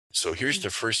So here's the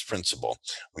first principle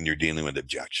when you're dealing with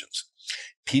objections.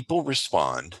 People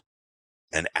respond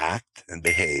and act and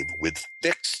behave with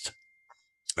fixed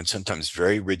and sometimes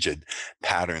very rigid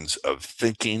patterns of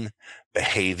thinking,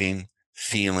 behaving,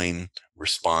 feeling,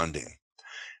 responding.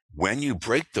 When you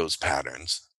break those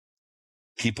patterns,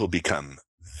 people become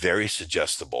very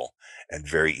suggestible and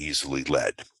very easily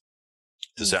led.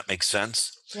 Does that make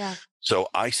sense? Yeah. So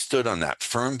I stood on that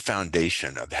firm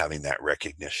foundation of having that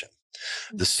recognition.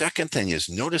 The second thing is,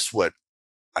 notice what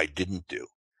I didn't do.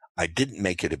 I didn't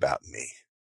make it about me.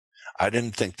 I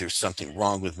didn't think there's something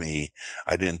wrong with me.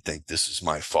 I didn't think this is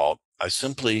my fault. I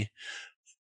simply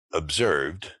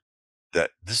observed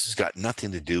that this has got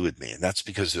nothing to do with me. And that's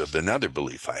because of another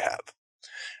belief I have,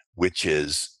 which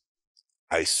is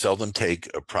I seldom take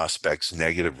a prospect's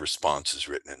negative response as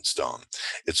written in stone.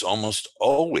 It's almost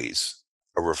always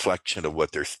a reflection of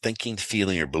what they're thinking,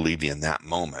 feeling, or believing in that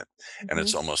moment. And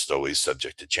it's almost always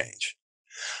subject to change.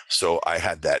 So I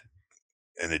had that,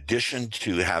 in addition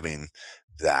to having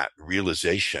that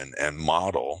realization and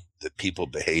model that people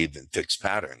behave in fixed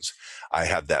patterns, I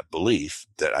have that belief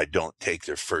that I don't take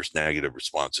their first negative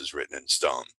responses written in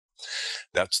stone.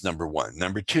 That's number one.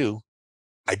 Number two,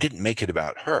 I didn't make it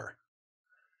about her.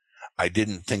 I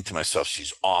didn't think to myself,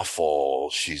 she's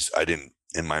awful.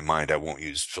 In my mind, I won't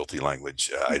use filthy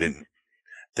language. I didn't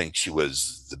think she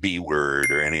was the B word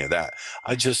or any of that.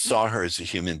 I just saw her as a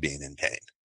human being in pain.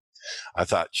 I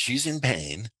thought, she's in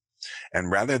pain. And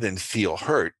rather than feel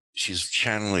hurt, she's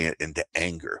channeling it into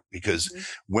anger, because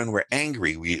when we're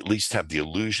angry, we at least have the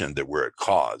illusion that we're at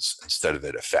cause instead of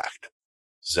at effect.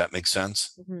 Does that make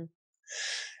sense?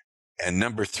 And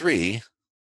number three,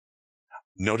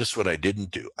 notice what I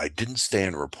didn't do. I didn't stay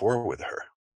in rapport with her.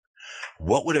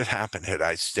 What would have happened had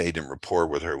I stayed in rapport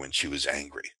with her when she was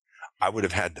angry? I would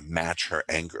have had to match her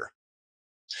anger.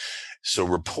 So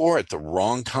rapport at the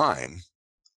wrong time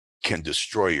can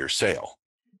destroy your sale.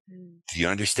 Do you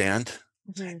understand?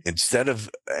 Instead of,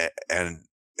 and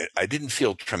I didn't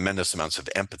feel tremendous amounts of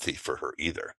empathy for her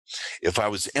either. If I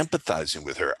was empathizing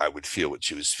with her, I would feel what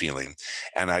she was feeling,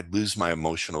 and I'd lose my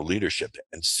emotional leadership.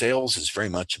 And sales is very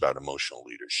much about emotional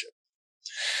leadership.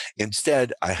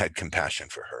 Instead, I had compassion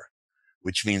for her,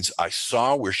 which means I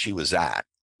saw where she was at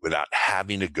without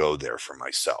having to go there for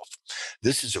myself.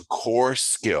 This is a core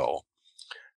skill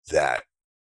that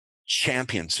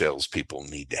champion salespeople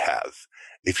need to have.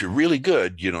 If you're really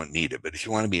good, you don't need it. But if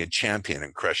you want to be a champion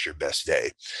and crush your best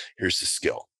day, here's the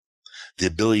skill: the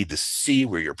ability to see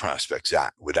where your prospect's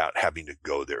at without having to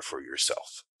go there for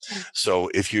yourself. So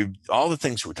all the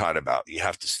things we're taught about, you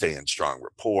have to stay in strong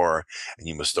rapport and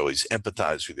you must always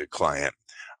empathize with your client.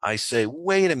 I say,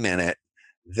 wait a minute.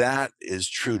 That is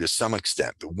true to some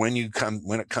extent. But when it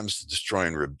comes to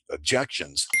destroying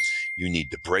objections, you need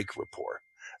to break rapport.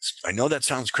 I know that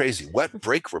sounds crazy. What?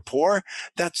 Break rapport?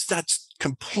 That's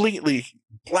completely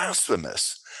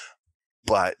blasphemous.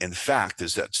 But in fact,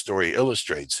 as that story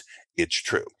illustrates, it's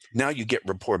true. Now you get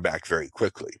rapport back very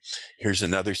quickly. Here's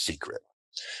another secret.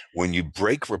 When you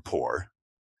break rapport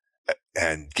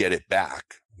and get it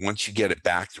back, once you get it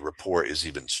back, the rapport is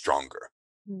even stronger.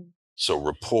 So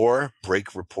rapport,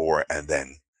 break rapport, and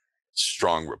then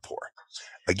strong rapport.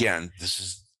 Again, this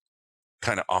is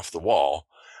kind of off the wall,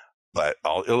 but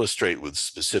I'll illustrate with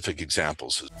specific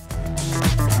examples.